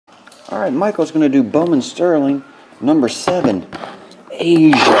Alright, Michael's going to do Bowman Sterling, number 7,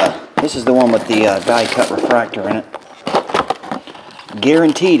 Asia. This is the one with the die-cut refractor in it.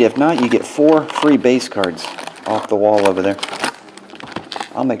 Guaranteed. If not, you get 4 free base cards off the wall over there.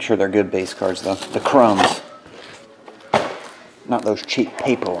 I'll make sure they're good base cards, though. The crumbs. Not those cheap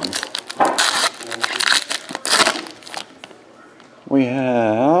paper ones. We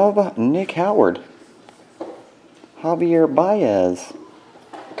have Nick Howard, Javier Baez,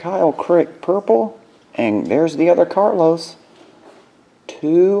 Kyle Crick purple, and there's the other Carlos.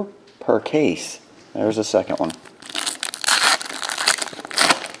 2 per case. There's the second one.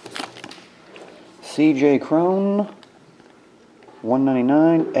 CJ Crone,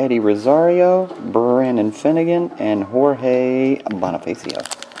 199, Eddie Rosario, Brandon Finnegan, and Jorge Bonifacio.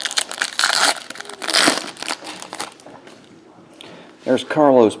 There's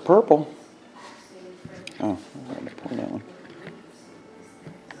Carlos purple. Oh, I had to pull that one.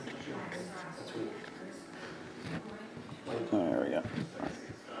 There we go.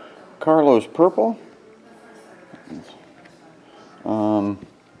 Carlos purple.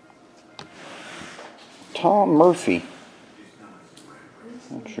 Tom Murphy.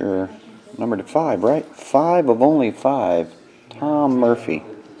 Not sure. Number to 5, right? 5 of only 5. Tom Murphy.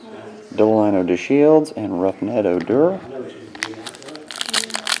 Delano DeShields and Roughneck Odura.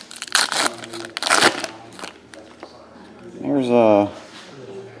 There's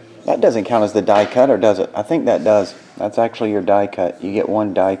that doesn't count as the die cut, or does it? I think that does. That's actually your die cut. You get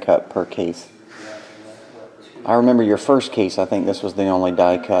 1 die cut per case. I remember your first case, I think this was the only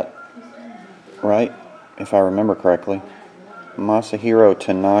die cut. Right? If I remember correctly. Masahiro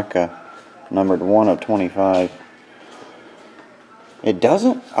Tanaka, numbered 1 of 25. It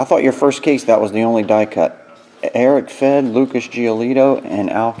doesn't? I thought your first case, that was the only die cut. Eric Fed, Lucas Giolito,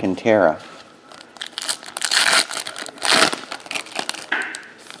 and Alcantara.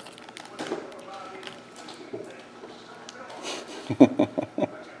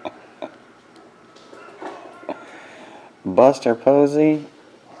 Buster Posey,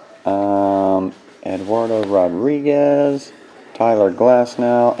 Eduardo Rodriguez, Tyler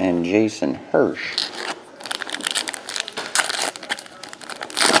Glasnow, and Jason Hirsch.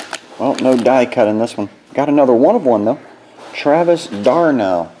 Well, no die cut in this one. Got another 1 of 1 though. Travis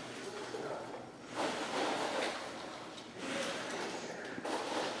d'Arnaud.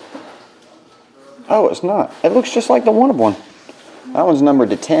 Oh, it's not. It looks just like the 1 of 1. That one's numbered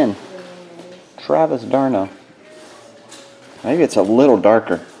to 10. Travis d'Arnaud. Maybe it's a little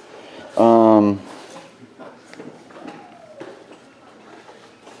darker.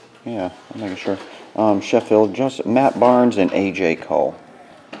 Yeah, I'm making sure. Sheffield, just Matt Barnes and AJ Cole.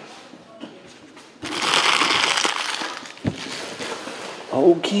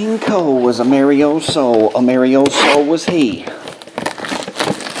 Old King Cole was a Mario soul. A Mario soul was he.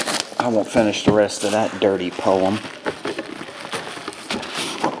 I won't finish the rest of that dirty poem.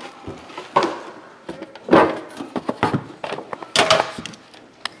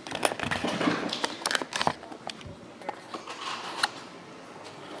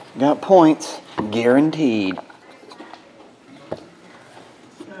 Got points, guaranteed.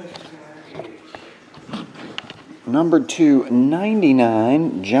 Number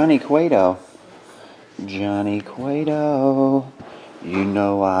 299, Johnny Cueto. Johnny Cueto, you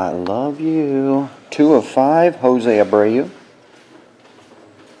know I love you. 2 of 5, Jose Abreu.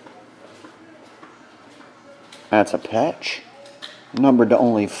 That's a patch. Numbered to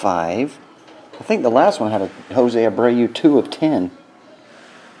only 5. I think the last one had a Jose Abreu 2 of 10.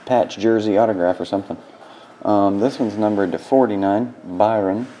 Patch jersey autograph or something. This one's numbered to 49,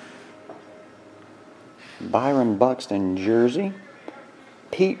 Byron. Byron Buxton jersey.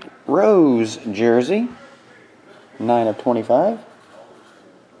 Pete Rose jersey, 9 of 25.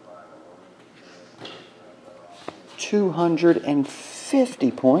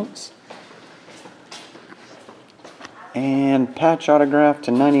 250 points. And patch autograph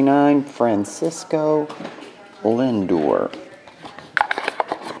to 99, Francisco Lindor.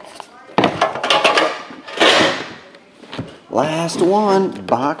 Last one,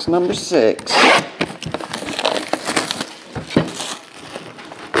 box number 6.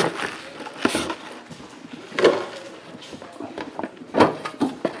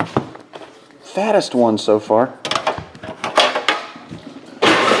 Fattest one so far.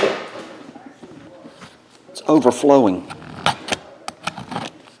 It's overflowing.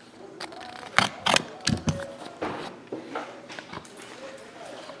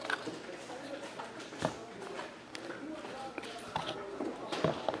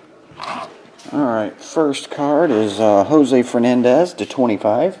 Alright, first card is Jose Fernandez to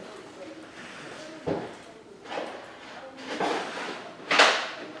 25.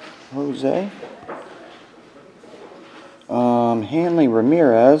 Jose. Hanley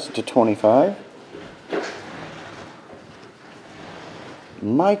Ramirez /25.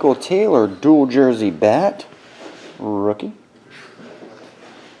 Michael Taylor dual jersey bat, rookie.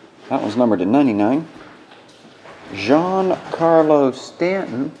 That one's numbered /99. Giancarlo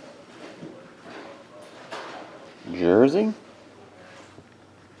Stanton jersey.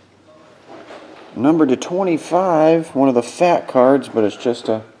 Numbered /25, one of the fat cards, but it's just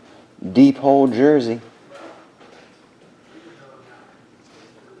a deep hole jersey.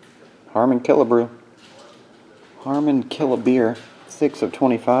 Harmon Killebrew. Harmon Killebeer,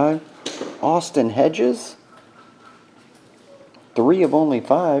 6/25. Austin Hedges,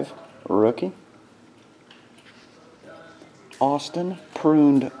 3/5, rookie. Austin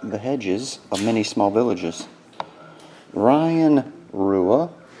pruned the hedges of many small villages. Ryan Rua.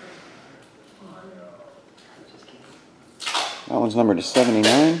 That one's numbered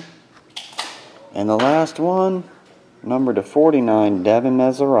 /79. And the last one, numbered /49, Devin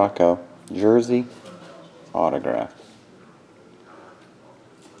Mesoraco, jersey, autograph.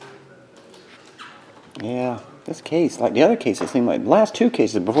 Yeah, this case, like the other cases, seemed like the last two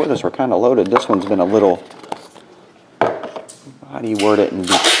cases before this were kind of loaded. This one's been a little, how do you word it?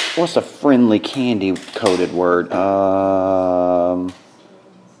 What's a friendly candy coated word?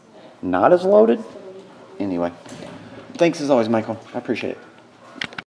 Not as loaded? Anyway, thanks as always, Michael. I appreciate it.